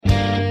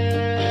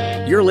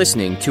You're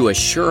listening to A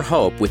Sure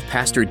Hope with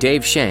Pastor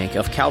Dave Shank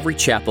of Calvary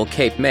Chapel,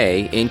 Cape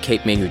May in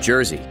Cape May, New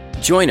Jersey.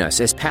 Join us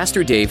as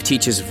Pastor Dave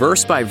teaches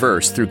verse by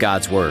verse through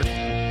God's Word.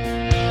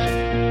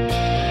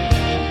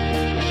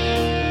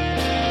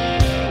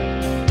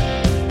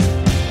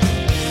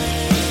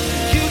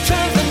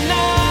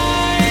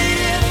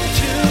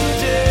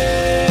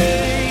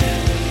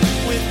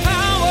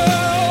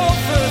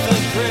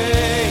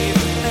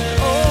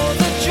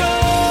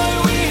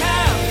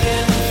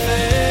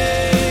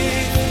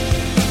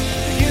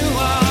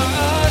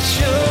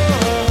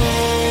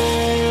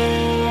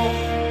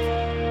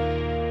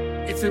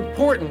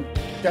 Important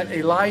that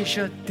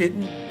Elisha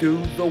didn't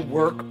do the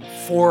work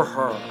for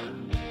her.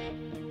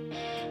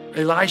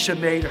 Elisha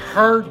made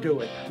her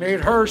do it,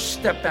 made her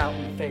step out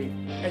in faith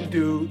and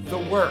do the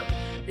work.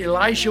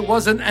 Elisha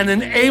wasn't an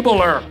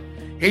enabler.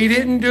 He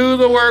didn't do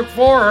the work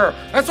for her.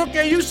 That's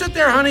okay, you sit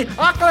there, honey.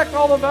 I'll collect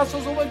all the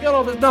vessels and we'll get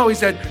all this. No, he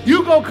said,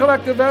 you go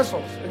collect the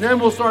vessels and then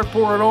we'll start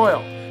pouring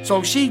oil.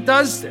 So she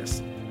does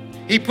this.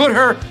 He put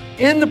her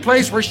in the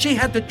place where she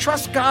had to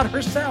trust God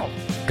herself.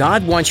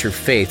 God wants your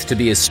faith to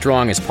be as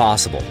strong as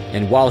possible,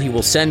 and while He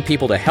will send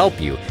people to help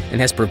you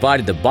and has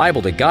provided the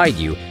Bible to guide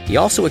you, He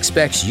also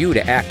expects you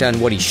to act on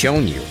what He's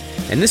shown you.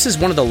 And this is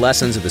one of the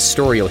lessons of the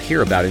story you'll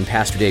hear about in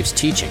Pastor Dave's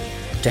teaching.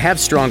 To have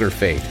stronger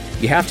faith,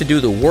 you have to do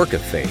the work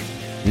of faith.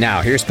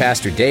 Now, here's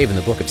Pastor Dave in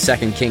the book of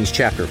 2 Kings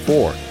chapter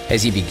 4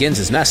 as he begins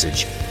his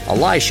message,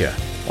 Elisha,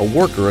 a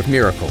worker of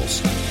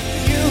miracles.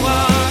 You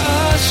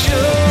are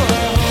sure.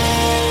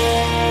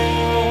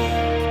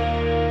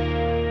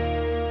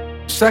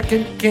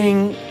 2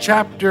 Kings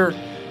chapter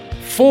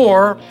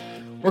 4.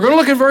 We're going to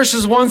look at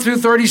verses 1 through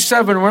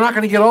 37. We're not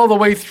going to get all the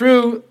way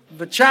through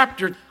the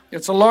chapter.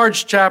 It's a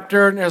large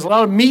chapter, and there's a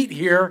lot of meat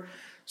here.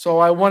 So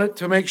I wanted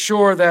to make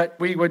sure that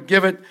we would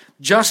give it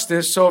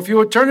justice. So if you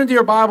would turn into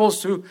your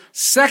Bibles to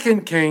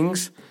 2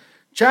 Kings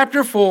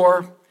chapter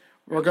 4,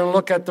 we're going to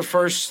look at the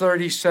first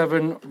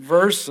 37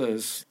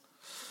 verses.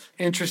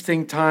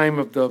 Interesting time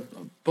of the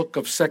book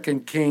of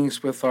 2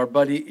 Kings with our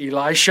buddy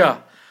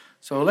Elisha.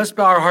 So let's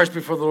bow our hearts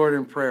before the Lord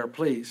in prayer,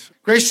 please.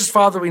 Gracious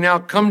Father, we now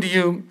come to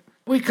you.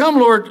 We come,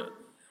 Lord,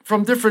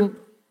 from different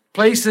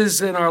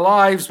places in our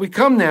lives. We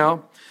come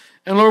now,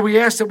 and Lord, we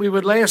ask that we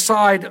would lay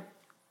aside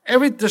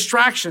every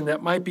distraction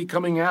that might be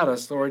coming at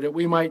us, Lord, that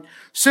we might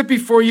sit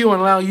before you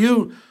and allow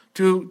you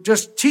to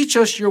just teach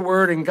us your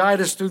word and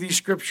guide us through these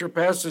scripture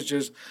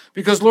passages.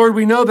 Because, Lord,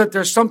 we know that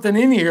there's something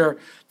in here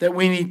that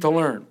we need to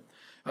learn.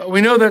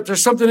 We know that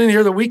there's something in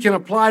here that we can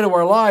apply to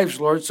our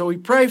lives, Lord. So we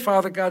pray,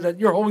 Father God,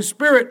 that your Holy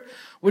Spirit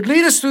would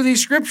lead us through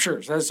these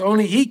scriptures as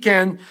only He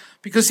can,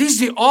 because He's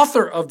the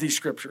author of these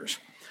scriptures.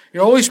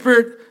 Your Holy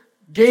Spirit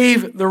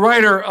gave the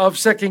writer of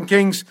 2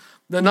 Kings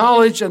the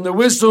knowledge and the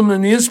wisdom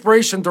and the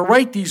inspiration to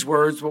write these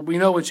words, but we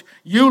know it's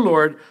you,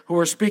 Lord, who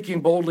are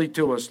speaking boldly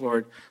to us,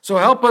 Lord. So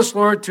help us,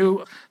 Lord,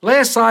 to lay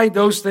aside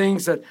those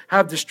things that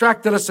have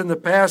distracted us in the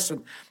past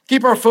and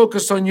keep our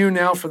focus on you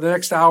now for the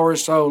next hour or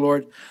so,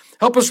 Lord.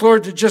 Help us,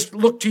 Lord, to just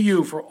look to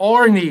you for all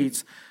our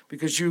needs,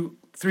 because you,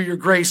 through your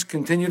grace,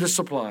 continue to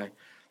supply.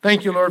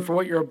 Thank you, Lord, for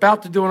what you're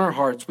about to do in our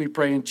hearts. We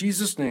pray in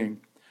Jesus'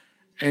 name.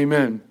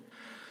 Amen.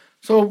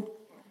 So,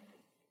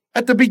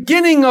 at the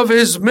beginning of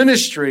his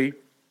ministry,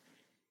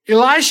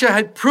 Elisha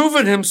had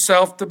proven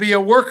himself to be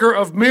a worker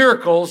of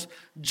miracles,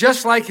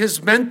 just like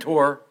his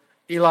mentor,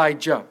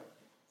 Elijah.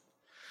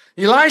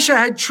 Elisha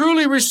had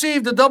truly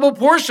received a double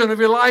portion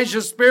of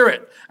Elijah's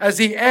spirit, as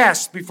he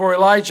asked before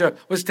Elijah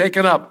was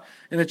taken up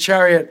in a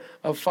chariot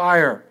of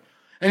fire.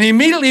 And he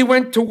immediately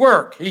went to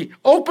work. He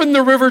opened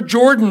the river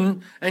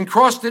Jordan and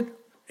crossed it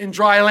in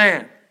dry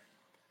land.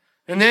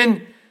 And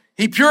then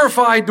he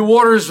purified the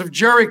waters of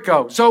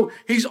Jericho. So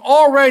he's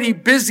already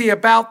busy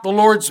about the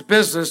Lord's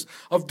business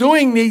of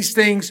doing these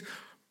things,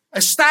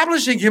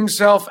 establishing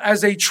himself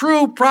as a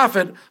true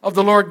prophet of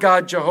the Lord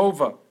God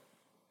Jehovah.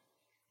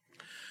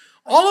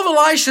 All of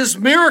Elisha's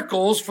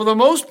miracles, for the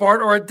most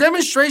part, are a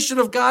demonstration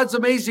of God's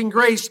amazing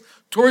grace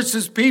towards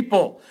his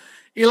people.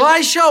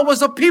 Elisha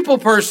was a people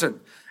person,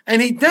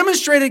 and he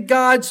demonstrated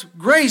God's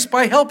grace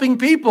by helping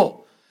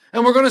people.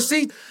 And we're going to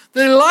see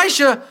that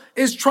Elisha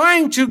is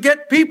trying to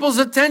get people's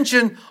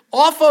attention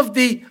off of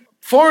the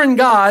foreign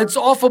gods,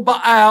 off of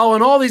Baal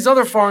and all these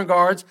other foreign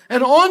gods,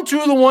 and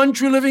onto the one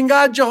true living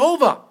God,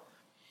 Jehovah.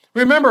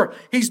 Remember,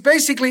 he's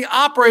basically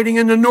operating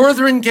in the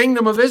northern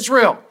kingdom of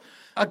Israel,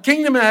 a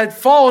kingdom that had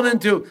fallen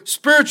into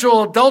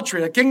spiritual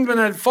adultery, a kingdom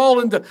that had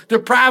fallen into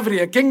depravity,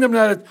 a kingdom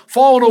that had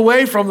fallen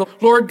away from the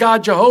Lord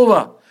God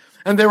Jehovah.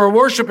 And they were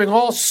worshiping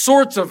all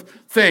sorts of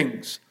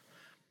things.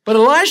 But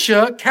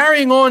Elisha,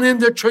 carrying on in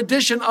the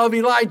tradition of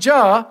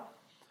Elijah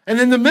and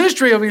in the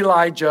ministry of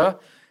Elijah,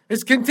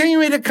 is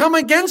continuing to come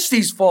against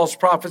these false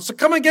prophets, to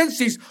come against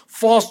these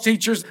false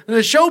teachers, and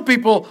to show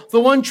people the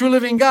one true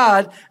living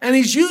God. And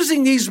he's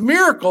using these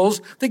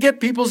miracles to get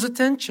people's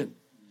attention.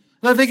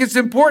 And I think it's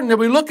important that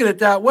we look at it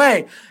that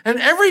way. And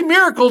every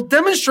miracle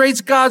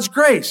demonstrates God's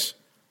grace.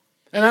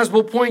 And as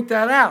we'll point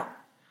that out.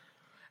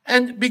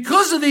 And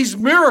because of these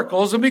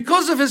miracles and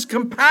because of his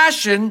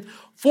compassion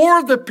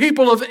for the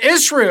people of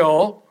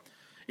Israel,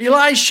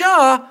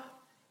 Elisha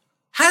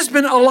has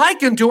been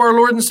likened to our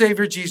Lord and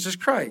Savior Jesus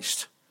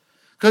Christ,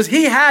 because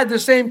he had the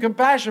same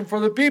compassion for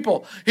the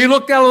people. He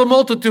looked out of the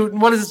multitude,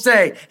 and what does it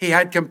say? He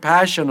had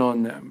compassion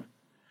on them.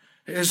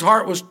 His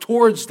heart was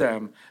towards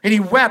them, and he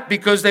wept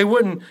because they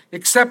wouldn't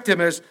accept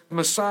him as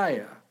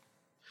Messiah.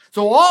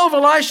 So all of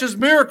Elisha's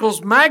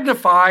miracles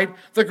magnified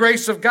the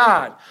grace of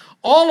God.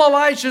 All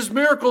Elisha's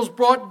miracles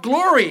brought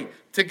glory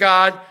to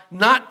God,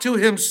 not to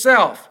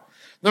himself.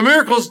 The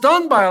miracles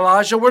done by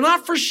Elisha were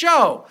not for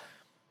show.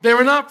 They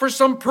were not for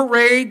some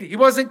parade. He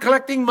wasn't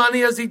collecting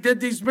money as he did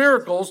these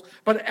miracles,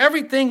 but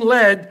everything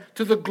led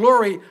to the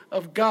glory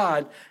of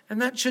God.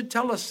 And that should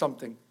tell us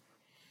something.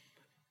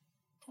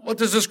 What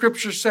does the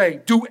scripture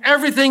say? Do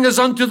everything as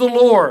unto the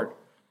Lord.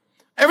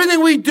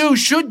 Everything we do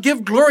should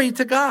give glory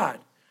to God.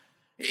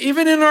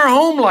 Even in our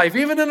home life,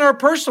 even in our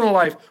personal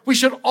life, we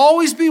should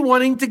always be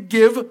wanting to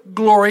give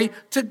glory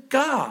to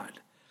God.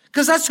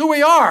 Because that's who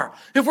we are.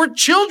 If we're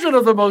children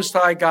of the Most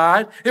High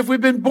God, if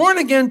we've been born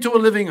again to a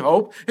living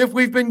hope, if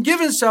we've been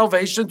given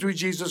salvation through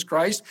Jesus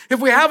Christ, if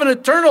we have an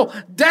eternal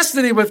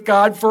destiny with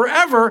God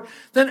forever,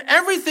 then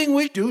everything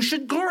we do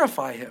should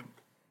glorify him.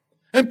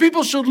 And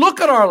people should look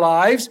at our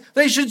lives,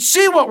 they should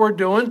see what we're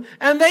doing,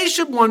 and they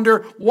should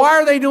wonder, why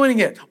are they doing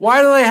it?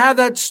 Why do they have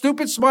that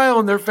stupid smile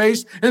on their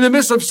face in the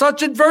midst of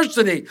such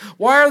adversity?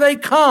 Why are they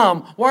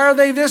calm? Why are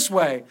they this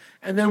way?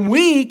 And then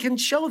we can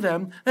show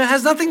them that it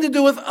has nothing to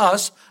do with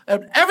us,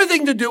 and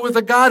everything to do with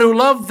the God who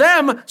loved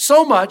them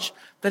so much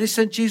that he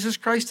sent Jesus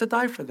Christ to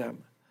die for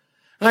them.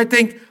 And I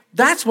think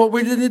that's what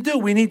we need to do.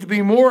 We need to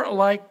be more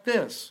like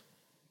this.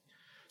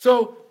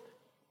 So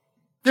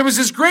there was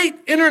this great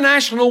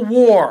international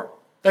war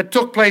that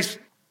took place,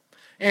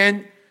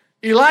 and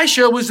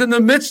Elisha was in the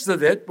midst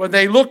of it when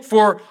they looked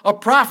for a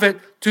prophet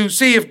to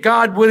see if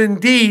God would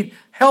indeed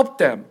help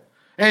them.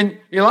 And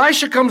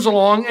Elisha comes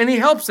along and he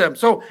helps them.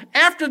 So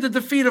after the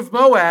defeat of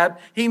Moab,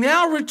 he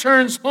now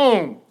returns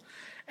home.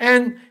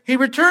 And he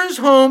returns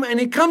home and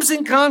he comes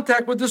in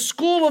contact with the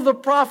school of the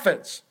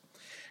prophets.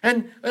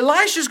 And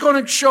Elisha's going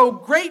to show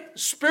great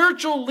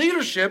spiritual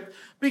leadership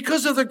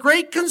because of the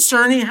great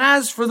concern he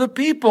has for the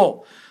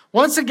people.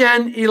 Once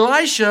again,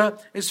 Elisha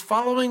is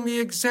following the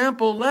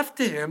example left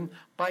to him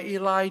by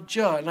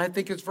Elijah. And I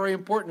think it's very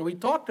important. We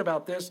talked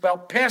about this,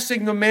 about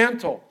passing the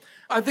mantle.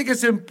 I think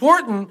it's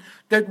important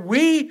that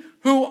we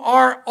who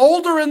are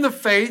older in the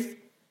faith,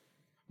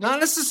 not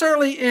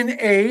necessarily in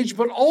age,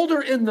 but older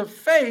in the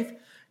faith,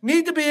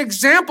 need to be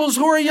examples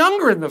who are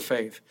younger in the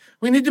faith.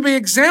 We need to be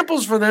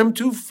examples for them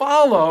to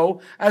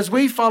follow as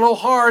we follow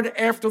hard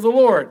after the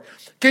Lord.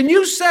 Can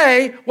you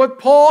say what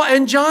Paul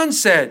and John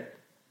said?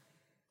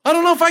 I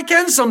don't know if I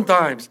can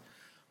sometimes.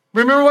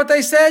 Remember what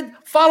they said?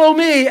 Follow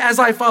me as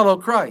I follow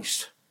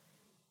Christ.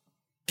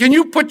 Can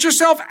you put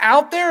yourself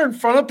out there in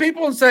front of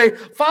people and say,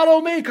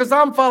 follow me because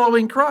I'm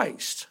following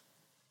Christ?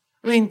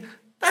 I mean,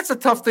 that's a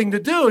tough thing to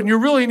do, and you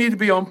really need to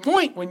be on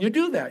point when you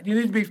do that. You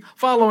need to be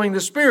following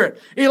the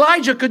Spirit.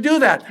 Elijah could do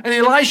that, and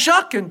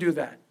Elisha can do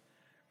that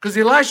because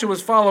Elisha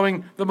was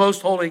following the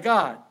most holy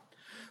God.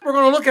 We're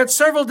going to look at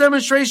several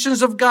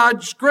demonstrations of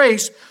God's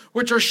grace,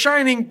 which are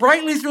shining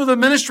brightly through the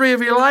ministry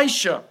of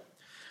Elisha.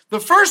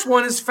 The first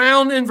one is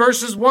found in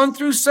verses 1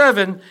 through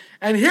 7,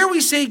 and here we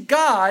see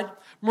God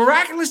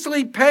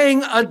miraculously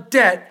paying a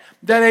debt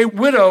that a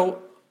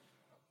widow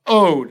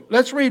owed.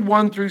 Let's read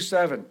 1 through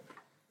 7.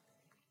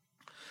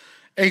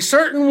 A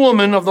certain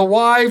woman of the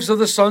wives of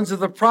the sons of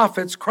the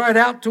prophets cried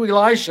out to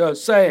Elisha,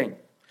 saying,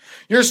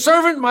 Your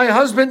servant, my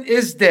husband,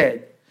 is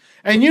dead,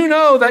 and you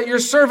know that your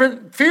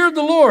servant feared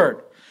the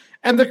Lord,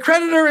 and the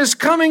creditor is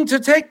coming to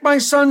take my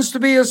sons to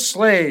be his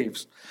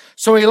slaves.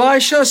 So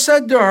Elisha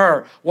said to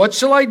her, What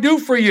shall I do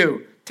for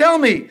you? Tell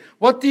me,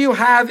 what do you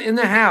have in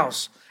the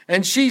house?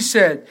 And she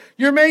said,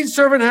 Your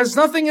maidservant has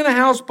nothing in the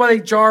house but a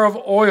jar of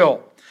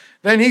oil.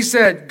 Then he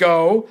said,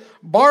 Go,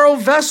 borrow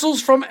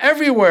vessels from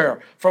everywhere,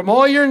 from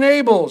all your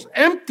neighbors,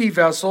 empty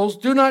vessels,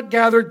 do not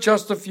gather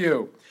just a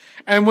few.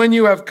 And when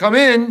you have come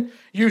in,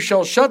 you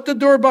shall shut the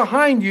door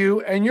behind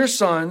you and your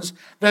sons,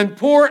 then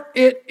pour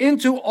it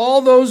into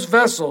all those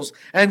vessels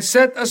and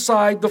set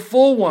aside the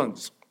full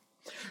ones.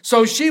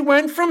 So she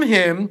went from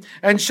him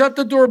and shut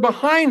the door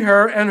behind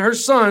her and her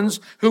sons,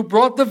 who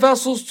brought the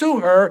vessels to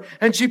her,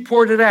 and she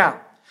poured it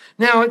out.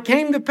 Now it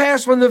came to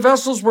pass when the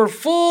vessels were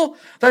full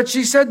that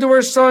she said to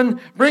her son,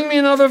 Bring me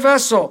another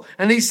vessel.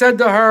 And he said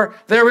to her,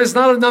 There is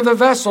not another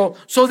vessel.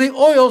 So the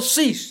oil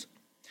ceased.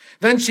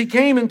 Then she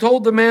came and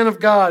told the man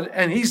of God,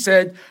 and he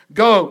said,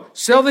 Go,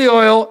 sell the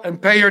oil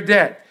and pay your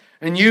debt,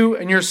 and you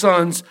and your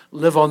sons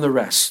live on the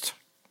rest.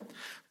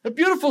 A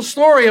beautiful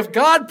story of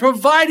God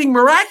providing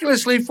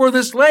miraculously for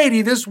this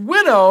lady, this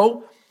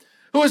widow,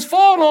 who has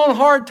fallen on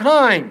hard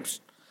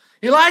times.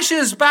 Elisha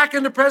is back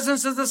in the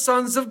presence of the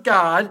sons of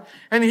God,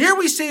 and here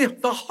we see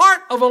the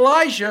heart of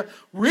Elisha.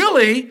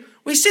 Really,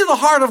 we see the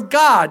heart of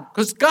God,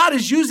 because God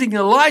is using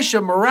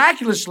Elisha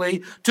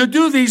miraculously to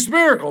do these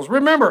miracles.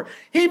 Remember,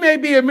 he may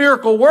be a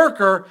miracle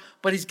worker,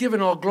 but he's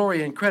given all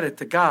glory and credit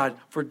to God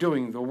for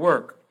doing the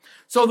work.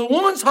 So the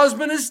woman's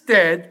husband is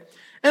dead,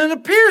 And it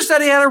appears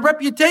that he had a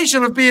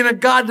reputation of being a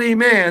godly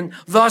man,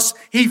 thus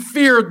he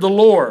feared the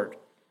Lord.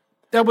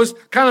 That was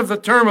kind of the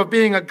term of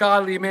being a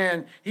godly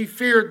man. He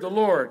feared the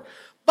Lord.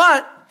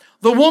 But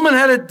the woman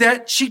had a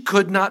debt she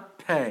could not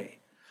pay.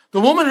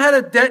 The woman had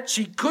a debt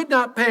she could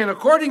not pay. And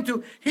according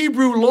to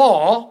Hebrew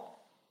law,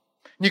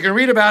 you can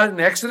read about it in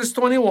Exodus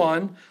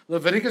 21,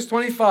 Leviticus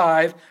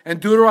 25, and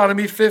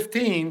Deuteronomy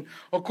 15.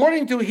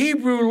 According to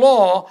Hebrew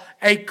law,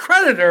 a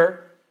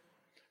creditor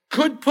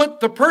could put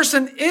the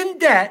person in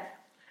debt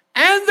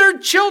and their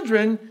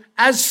children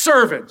as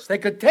servants. They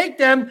could take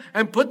them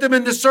and put them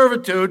into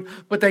servitude,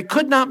 but they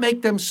could not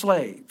make them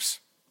slaves.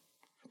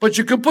 But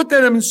you could put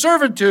them in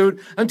servitude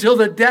until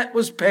the debt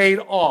was paid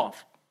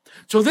off.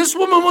 So this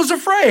woman was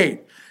afraid.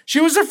 She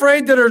was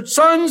afraid that her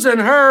sons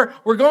and her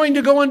were going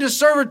to go into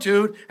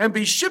servitude and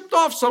be shipped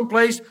off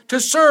someplace to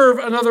serve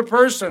another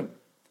person.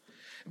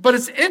 But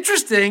it's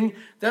interesting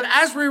that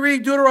as we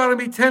read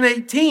Deuteronomy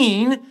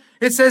 10:18,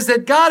 it says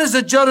that God is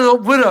a judge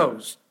of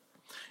widows.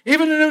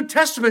 Even the New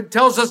Testament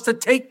tells us to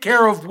take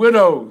care of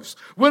widows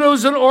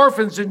and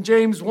orphans in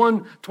James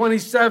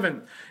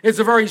 1:27. It's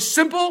a very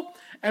simple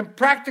and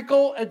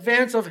practical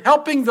advance of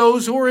helping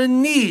those who are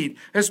in need,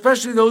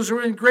 especially those who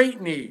are in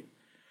great need.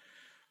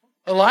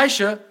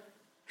 Elisha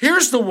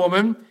hears the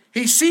woman,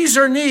 he sees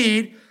her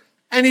need,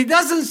 and he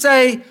doesn't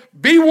say,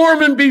 be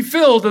warm and be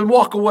filled and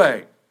walk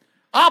away.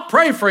 I'll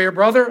pray for you,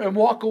 brother, and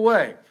walk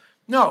away.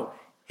 No,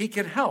 he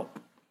can help.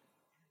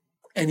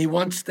 And he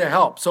wants to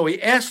help. So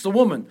he asks the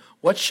woman,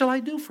 what shall I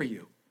do for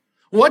you?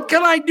 What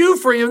can I do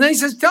for you? And then he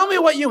says, tell me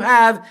what you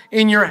have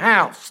in your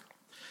house.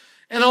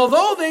 And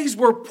although these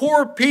were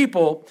poor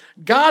people,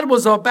 God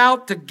was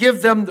about to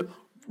give them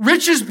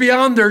riches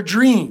beyond their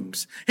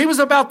dreams. He was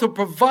about to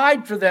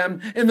provide for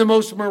them in the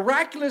most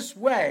miraculous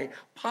way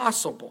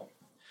possible.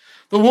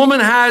 The woman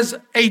has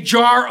a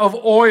jar of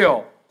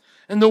oil.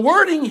 And the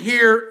wording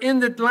here in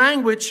the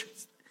language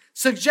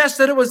suggests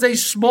that it was a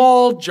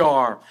small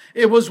jar.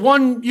 It was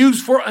one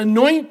used for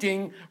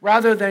anointing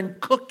rather than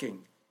cooking.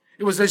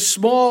 It was a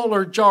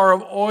smaller jar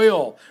of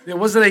oil. It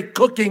wasn't a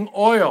cooking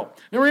oil.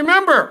 Now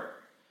remember,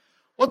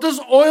 what does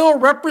oil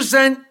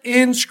represent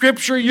in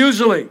Scripture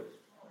usually?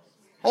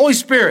 Holy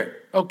Spirit.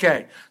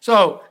 Okay,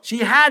 so she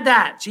had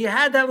that. She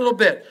had that little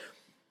bit.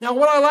 Now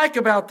what I like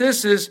about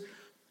this is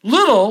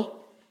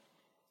little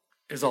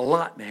is a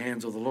lot in the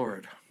hands of the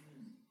Lord.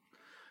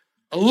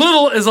 A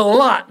little is a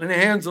lot in the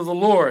hands of the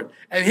Lord.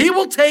 And he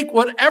will take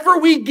whatever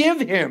we give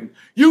him.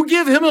 You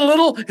give him a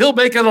little, he'll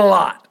make it a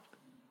lot.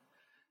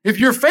 If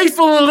you're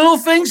faithful in little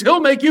things, he'll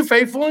make you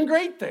faithful in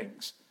great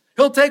things.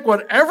 He'll take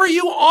whatever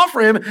you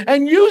offer him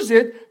and use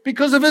it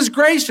because of his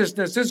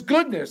graciousness, his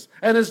goodness,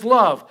 and his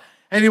love.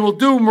 And he will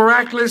do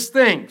miraculous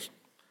things.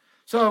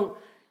 So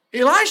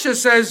Elisha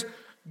says,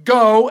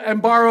 go and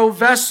borrow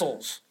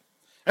vessels.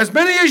 As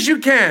many as you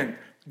can.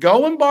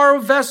 Go and borrow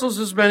vessels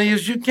as many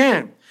as you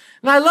can.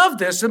 And I love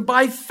this. And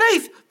by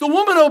faith, the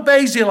woman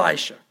obeys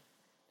Elisha.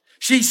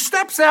 She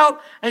steps out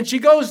and she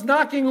goes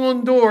knocking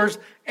on doors,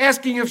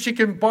 asking if she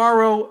can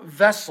borrow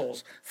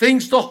vessels,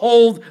 things to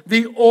hold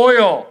the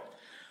oil.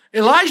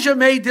 Elijah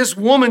made this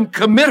woman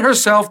commit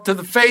herself to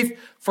the faith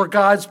for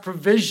God's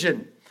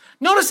provision.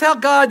 Notice how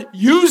God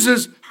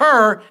uses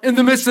her in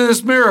the midst of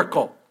this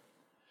miracle.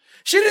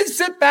 She didn't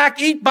sit back,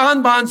 eat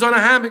bonbons on a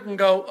hammock and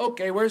go,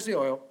 okay, where's the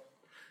oil?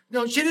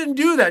 No, she didn't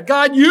do that.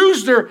 God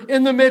used her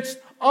in the midst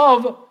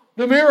of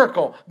the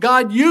miracle.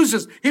 God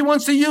uses. He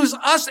wants to use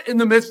us in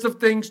the midst of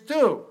things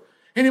too.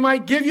 And he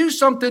might give you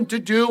something to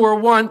do or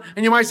want,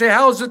 and you might say,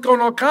 how is it going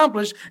to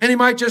accomplish? And he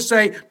might just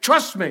say,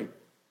 trust me.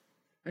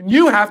 And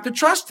you have to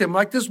trust him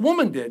like this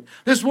woman did.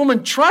 This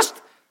woman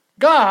trusts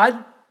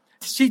God.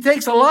 She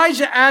takes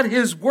Elijah at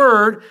his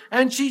word,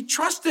 and she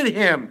trusted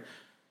him.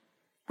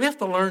 We have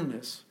to learn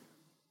this.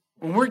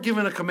 When we're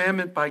given a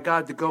commandment by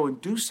God to go and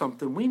do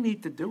something, we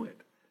need to do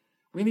it.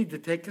 We need to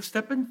take a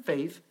step in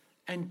faith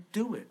and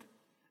do it.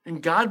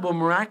 And God will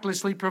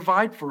miraculously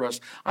provide for us.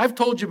 I've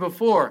told you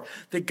before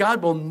that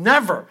God will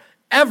never,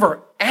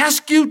 ever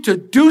ask you to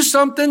do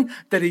something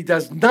that he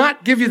does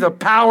not give you the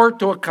power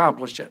to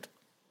accomplish it.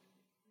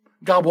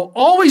 God will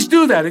always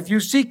do that if you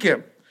seek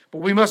him.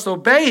 But we must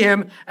obey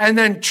him and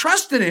then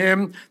trust in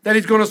him that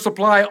he's going to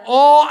supply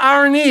all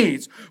our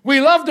needs. We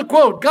love to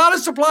quote, God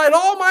has supplied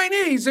all my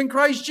needs in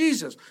Christ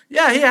Jesus.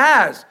 Yeah, he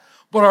has.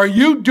 But are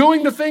you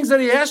doing the things that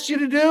he asked you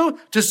to do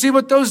to see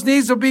what those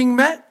needs are being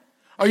met?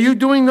 Are you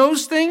doing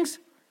those things?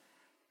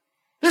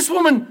 This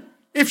woman,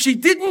 if she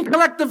didn't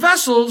collect the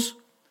vessels,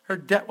 her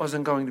debt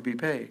wasn't going to be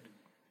paid.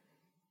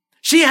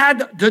 She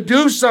had to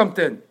do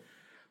something.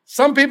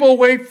 Some people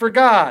wait for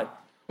God.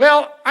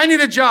 Well, I need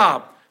a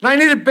job, and I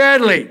need it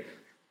badly.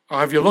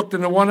 Have you looked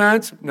in the one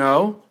ads?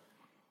 No.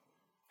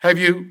 Have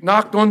you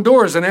knocked on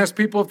doors and asked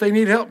people if they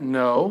need help?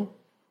 No.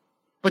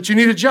 But you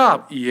need a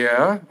job?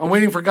 Yeah. I'm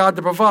waiting for God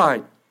to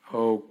provide.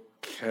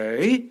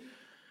 Okay.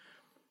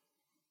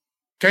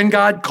 Can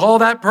God call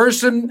that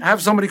person, have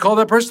somebody call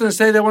that person and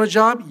say they want a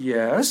job?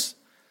 Yes.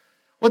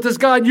 What does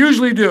God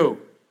usually do?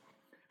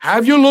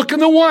 Have you look in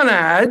the one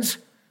ads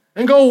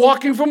and go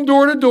walking from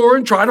door to door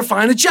and try to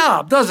find a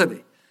job, doesn't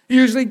he? He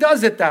usually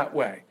does it that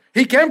way.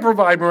 He can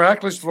provide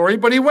miraculous glory,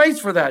 but he waits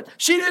for that.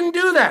 She didn't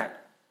do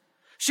that.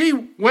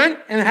 She went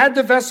and had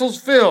the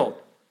vessels filled.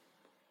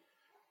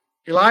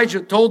 Elijah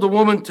told the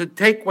woman to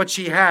take what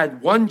she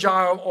had, 1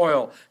 jar of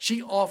oil.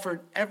 She offered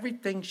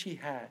everything she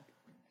had.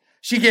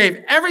 She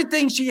gave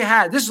everything she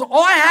had. This is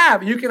all I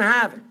have. You can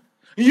have it.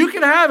 You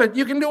can have it.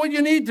 You can do what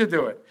you need to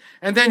do it.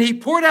 And then he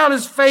poured out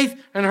his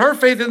faith and her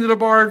faith into the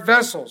borrowed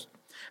vessels.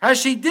 As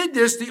she did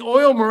this, the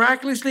oil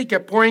miraculously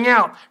kept pouring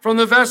out from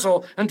the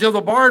vessel until the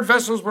borrowed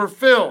vessels were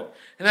filled.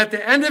 And at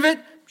the end of it,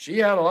 she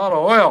had a lot of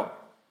oil.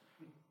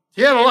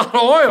 She had a lot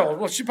of oil.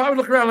 Well, she probably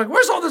looked around like,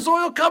 where's all this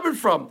oil coming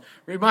from?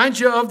 Reminds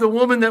you of the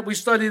woman that we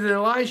studied in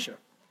Elisha.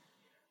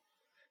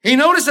 He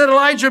noticed that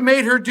Elijah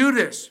made her do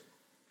this.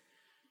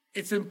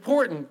 It's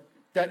important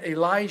that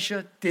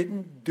Elisha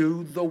didn't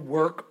do the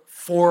work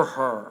for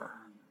her.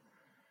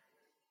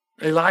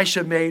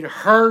 Elisha made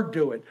her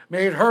do it,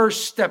 made her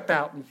step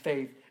out in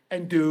faith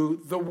and do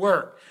the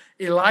work.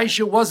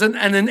 Elisha wasn't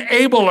an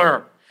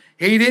enabler.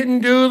 He didn't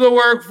do the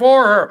work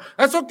for her.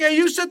 That's okay.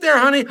 You sit there,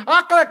 honey.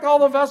 I'll collect all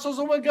the vessels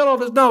and we'll get all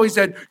this. No, he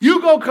said,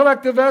 you go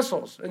collect the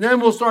vessels and then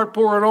we'll start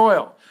pouring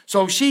oil.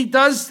 So she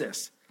does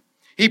this.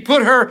 He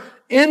put her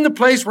in the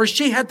place where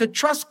she had to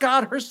trust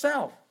God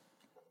herself.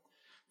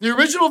 The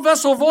original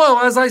vessel of oil,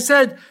 as I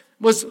said,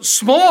 was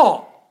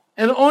small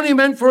and only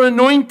meant for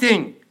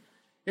anointing.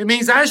 It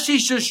means as she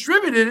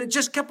distributed, it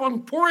just kept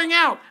on pouring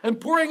out and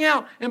pouring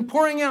out and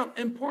pouring out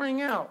and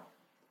pouring out.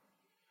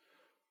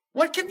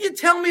 What can you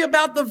tell me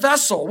about the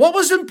vessel? What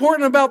was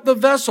important about the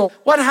vessel?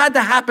 What had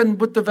to happen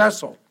with the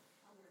vessel?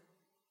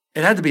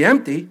 It had to be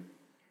empty.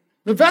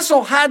 The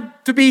vessel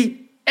had to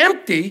be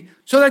empty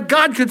so that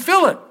God could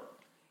fill it.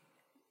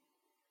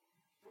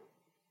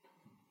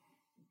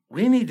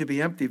 We need to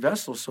be empty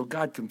vessels so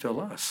God can fill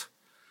us.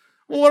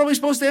 Well, what are we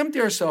supposed to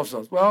empty ourselves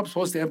of? Well, I'm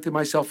supposed to empty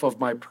myself of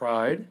my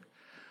pride.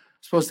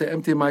 I'm supposed to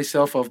empty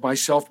myself of my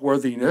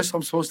self-worthiness.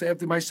 I'm supposed to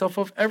empty myself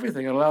of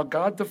everything and allow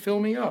God to fill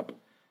me up.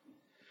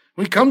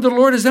 We come to the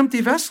Lord as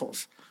empty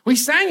vessels. We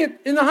sang it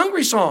in the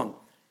Hungry song.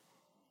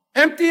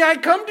 Empty I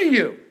come to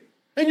you,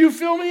 and you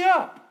fill me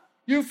up.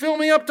 You fill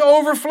me up to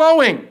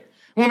overflowing.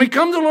 When we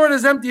come to the Lord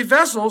as empty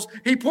vessels,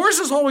 he pours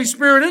his Holy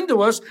Spirit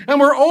into us, and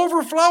we're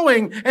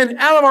overflowing, and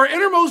out of our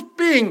innermost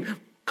being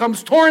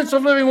comes torrents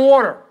of living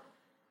water.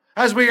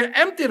 As we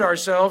emptied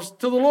ourselves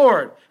to the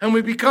Lord, and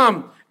we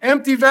become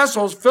empty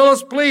vessels, fill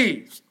us,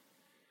 please.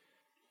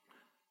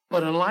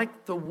 But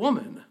unlike the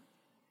woman,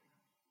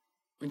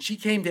 when she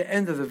came to the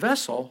end of the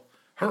vessel,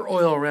 her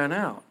oil ran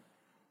out.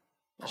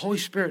 The Holy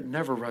Spirit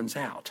never runs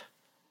out.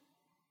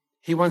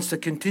 He wants to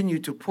continue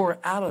to pour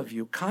out of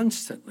you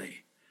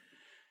constantly.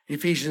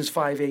 Ephesians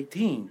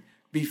 5:18,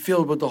 be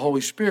filled with the Holy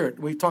Spirit.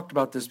 We've talked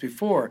about this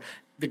before.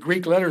 The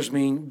Greek letters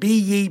mean, be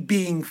ye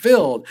being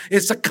filled.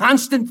 It's a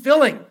constant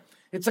filling.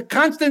 It's a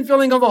constant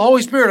filling of the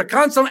Holy Spirit, a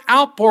constant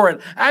outpouring.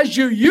 As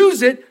you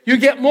use it, you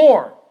get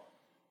more.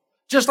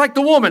 Just like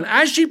the woman,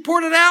 as she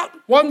poured it out,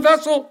 1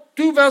 vessel,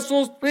 2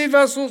 vessels, 3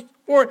 vessels,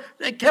 4,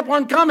 it kept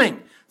on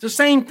coming. It's the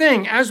same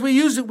thing. As we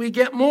use it, we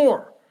get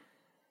more.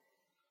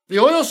 The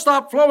oil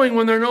stopped flowing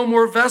when there are no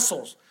more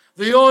vessels.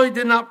 The oil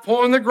did not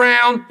pour on the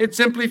ground. It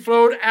simply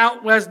flowed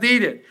out as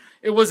needed.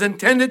 It was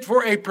intended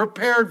for a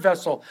prepared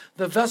vessel.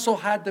 The vessel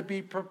had to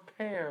be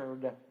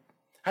prepared.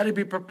 Had to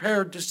be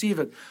prepared to receive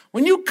it.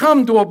 When you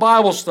come to a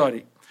Bible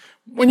study,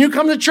 when you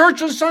come to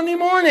church on Sunday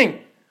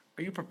morning,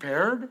 are you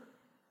prepared?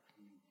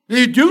 Do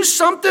you do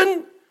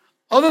something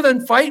other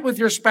than fight with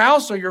your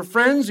spouse or your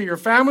friends or your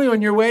family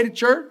on your way to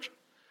church?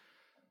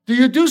 Do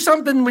you do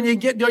something when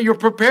you're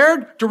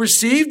prepared to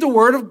receive the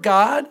word of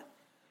God?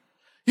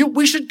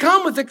 We should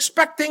come with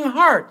expecting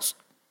hearts.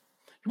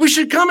 We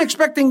should come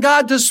expecting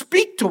God to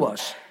speak to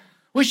us.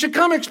 We should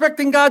come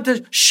expecting God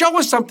to show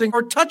us something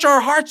or touch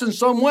our hearts in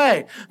some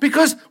way,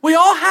 because we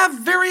all have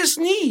various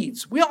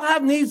needs. We all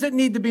have needs that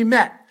need to be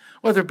met,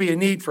 whether it be a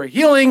need for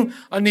healing,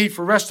 a need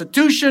for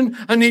restitution,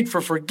 a need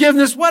for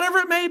forgiveness, whatever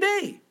it may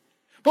be.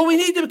 But we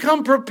need to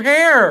come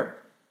prepared.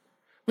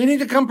 We need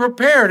to come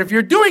prepared. If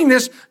you're doing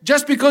this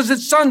just because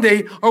it's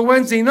Sunday or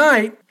Wednesday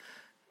night,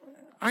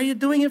 are you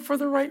doing it for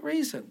the right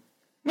reason?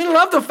 I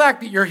love the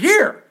fact that you're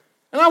here,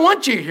 and I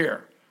want you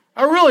here.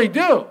 I really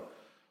do.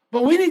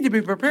 But we need to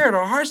be prepared.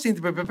 Our hearts need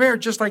to be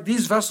prepared, just like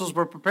these vessels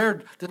were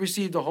prepared to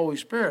receive the Holy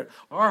Spirit.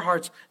 Our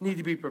hearts need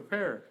to be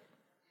prepared.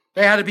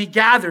 They had to be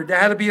gathered. They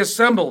had to be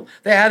assembled.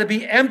 They had to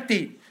be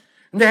emptied.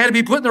 And they had to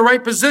be put in the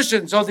right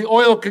position so the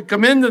oil could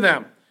come into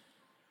them.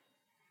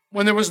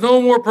 When there was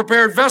no more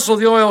prepared vessel,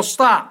 the oil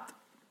stopped.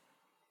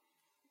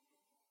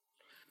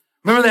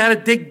 Remember, they had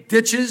to dig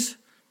ditches,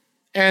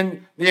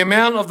 and the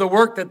amount of the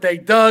work that they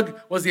dug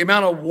was the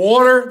amount of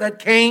water that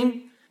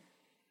came.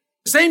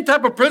 The same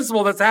type of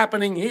principle that's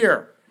happening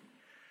here.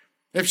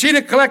 If she'd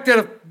have collected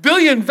 1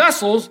 billion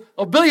vessels,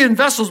 1 billion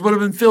vessels would have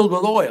been filled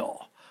with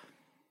oil.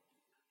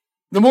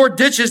 The more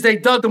ditches they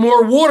dug, the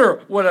more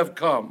water would have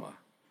come.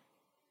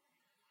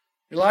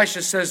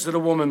 Elisha says to the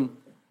woman,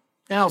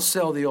 now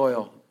sell the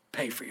oil,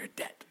 pay for your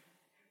debt.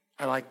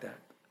 I like that.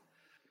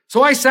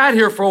 So I sat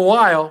here for a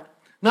while,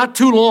 not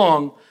too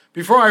long,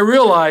 before I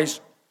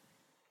realized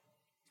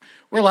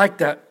we're like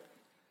that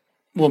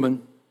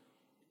woman.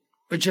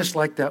 We're just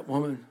like that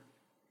woman.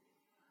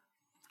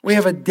 We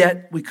have a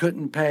debt we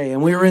couldn't pay,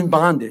 and we were in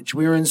bondage.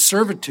 We were in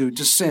servitude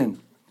to sin.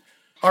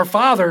 Our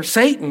father,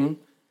 Satan,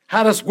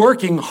 had us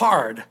working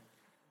hard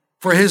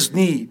for his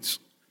needs.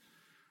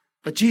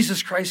 But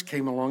Jesus Christ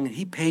came along and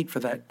he paid for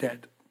that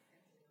debt.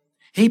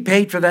 He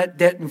paid for that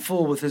debt in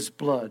full with his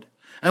blood.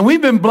 And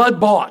we've been blood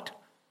bought.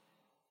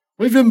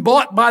 We've been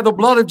bought by the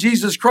blood of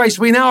Jesus Christ.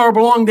 We now are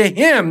belong to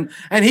him,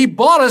 and he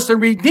bought us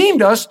and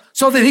redeemed us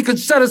so that he could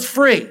set us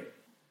free.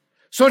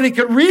 So that he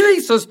could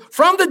release us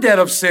from the debt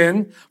of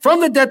sin, from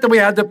the debt that we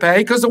had to pay,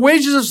 because the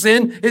wages of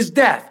sin is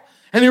death.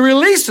 And he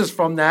released us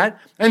from that,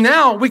 and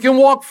now we can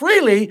walk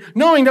freely,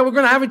 knowing that we're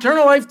going to have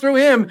eternal life through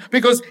him,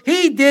 because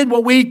he did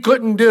what we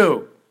couldn't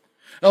do.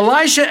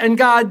 Elisha and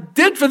God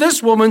did for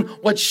this woman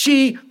what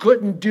she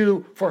couldn't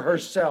do for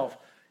herself.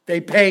 They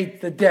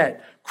paid the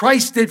debt.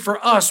 Christ did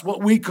for us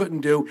what we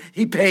couldn't do.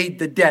 He paid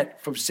the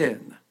debt from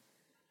sin.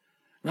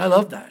 And I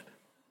love that.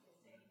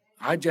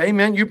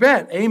 Amen, you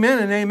bet. Amen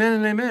and amen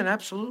and amen.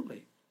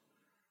 Absolutely.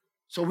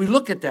 So we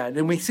look at that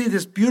and we see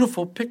this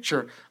beautiful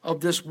picture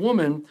of this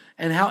woman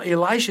and how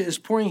Elisha is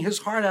pouring his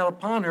heart out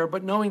upon her,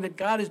 but knowing that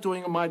God is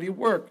doing a mighty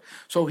work.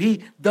 So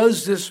he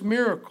does this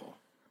miracle.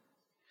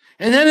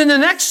 And then in the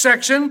next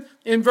section,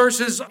 in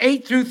verses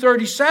 8 through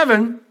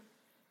 37,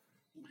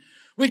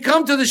 we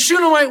come to the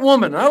Shunammite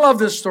woman. I love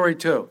this story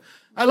too.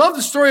 I love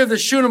the story of the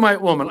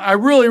Shunammite woman. I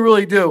really,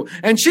 really do.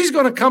 And she's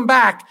going to come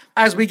back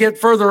as we get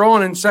further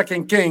on in 2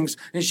 Kings,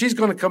 and she's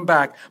going to come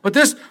back. But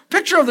this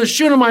picture of the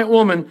Shunammite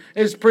woman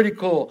is pretty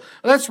cool.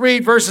 Let's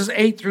read verses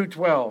 8 through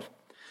 12.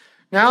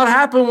 Now it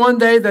happened one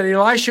day that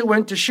Elisha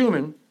went to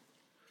Shunem,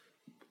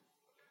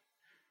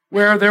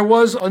 where there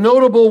was a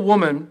notable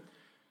woman,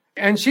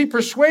 and she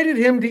persuaded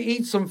him to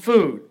eat some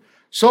food.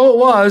 So it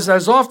was,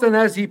 as often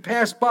as he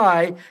passed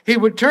by, he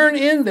would turn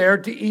in there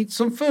to eat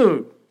some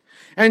food.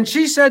 And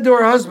she said to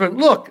her husband,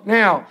 "Look,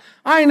 now,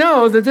 I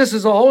know that this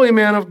is a holy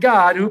man of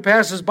God who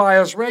passes by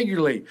us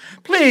regularly.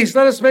 Please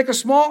let us make a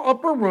small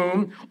upper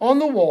room on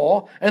the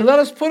wall, and let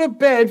us put a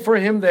bed for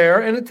him there,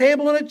 and a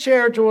table and a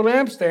chair to a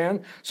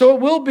lampstand, so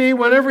it will be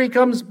whenever he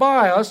comes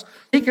by us,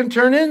 he can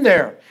turn in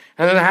there."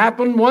 And it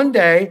happened one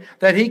day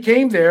that he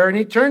came there, and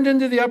he turned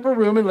into the upper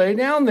room and lay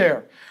down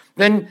there.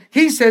 Then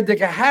he said to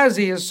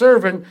Gehazi, his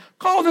servant,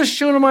 "Call the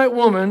Shunammite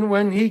woman."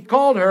 When he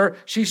called her,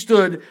 she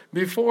stood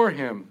before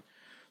him.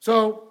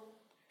 So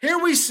here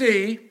we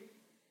see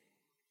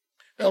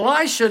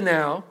Elisha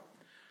now,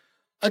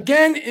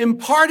 again,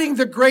 imparting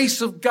the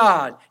grace of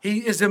God. He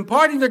is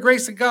imparting the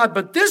grace of God,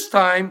 but this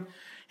time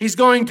he's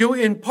going to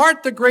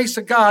impart the grace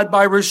of God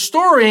by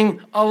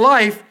restoring a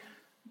life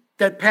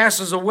that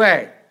passes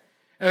away.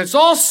 And it's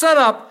all set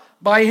up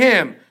by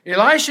him.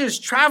 Elisha is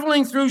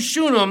traveling through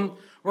Shunem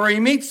where he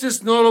meets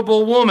this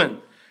notable woman.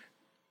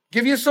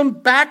 Give you some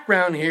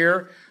background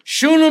here.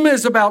 Shunem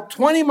is about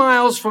 20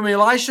 miles from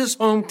Elisha's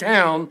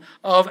hometown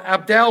of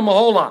Abdel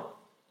Maholah.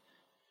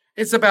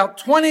 It's about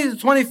 20 to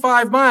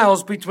 25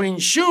 miles between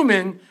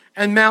Shunem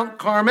and Mount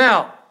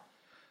Carmel.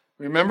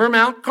 Remember,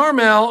 Mount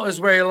Carmel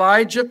is where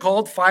Elijah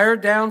called fire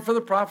down for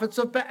the prophets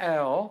of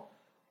Baal.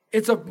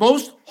 It's a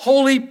most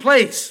holy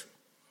place.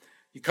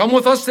 You come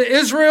with us to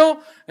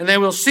Israel, and they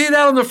will see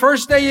that on the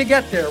first day you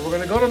get there. We're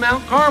going to go to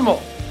Mount Carmel.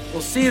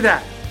 We'll see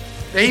that.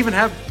 They even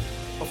have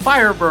a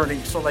fire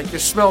burning, so like you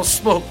smell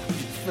smoke.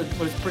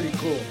 It's pretty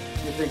cool.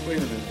 You think, wait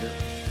a minute here.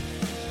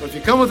 But if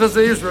you come with us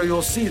to Israel,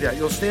 you'll see that.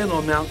 You'll stand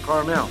on Mount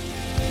Carmel.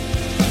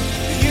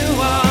 You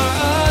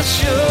are a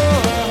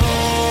sure hope.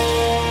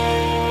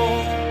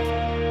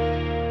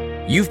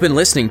 You've been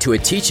listening to a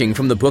teaching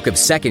from the book of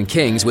 2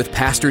 Kings with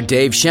Pastor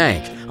Dave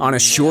Shank on A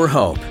Sure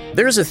Hope.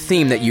 There's a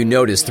theme that you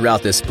notice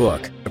throughout this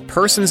book. A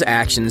person's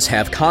actions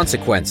have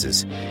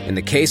consequences. In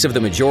the case of the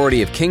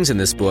majority of kings in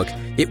this book,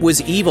 it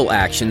was evil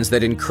actions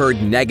that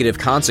incurred negative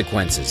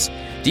consequences.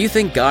 Do you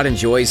think God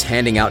enjoys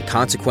handing out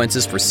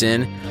consequences for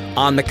sin?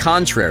 On the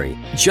contrary,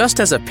 just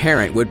as a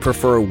parent would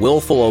prefer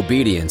willful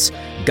obedience,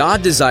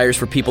 God desires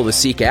for people to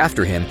seek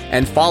after him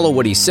and follow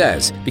what he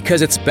says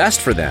because it's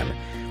best for them.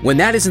 When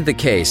that isn't the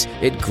case,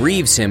 it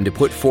grieves him to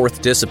put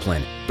forth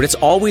discipline, but it's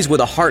always with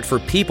a heart for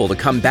people to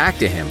come back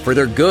to him for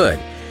their good.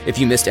 If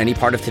you missed any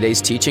part of today's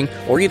teaching,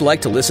 or you'd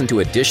like to listen to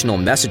additional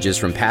messages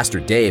from Pastor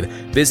Dave,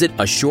 visit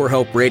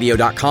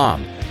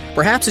ASureHopeRadio.com.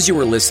 Perhaps as you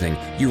were listening,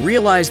 you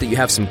realized that you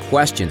have some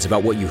questions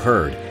about what you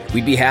heard.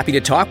 We'd be happy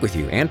to talk with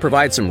you and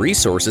provide some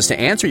resources to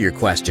answer your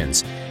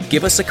questions.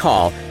 Give us a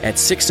call at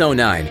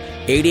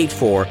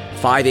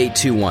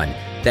 609-884-5821.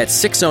 That's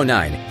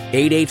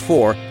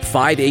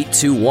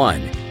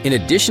 609-884-5821. In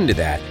addition to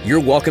that, you're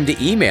welcome to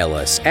email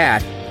us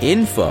at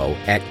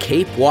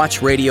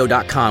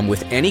info@capewatchradio.com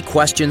with any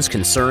questions,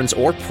 concerns,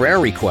 or prayer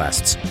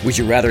requests. Would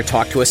you rather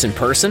talk to us in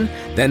person?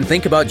 Then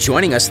think about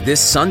joining us this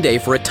Sunday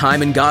for a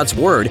time in God's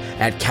Word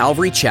at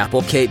Calvary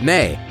Chapel, Cape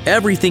May.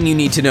 Everything you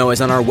need to know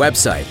is on our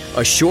website,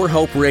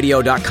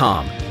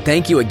 ASureHopeRadio.com.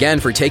 Thank you again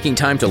for taking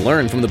time to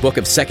learn from the book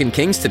of 2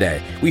 Kings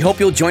today. We hope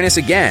you'll join us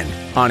again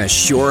on A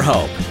Sure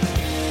Hope.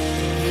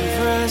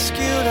 You've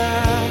rescue.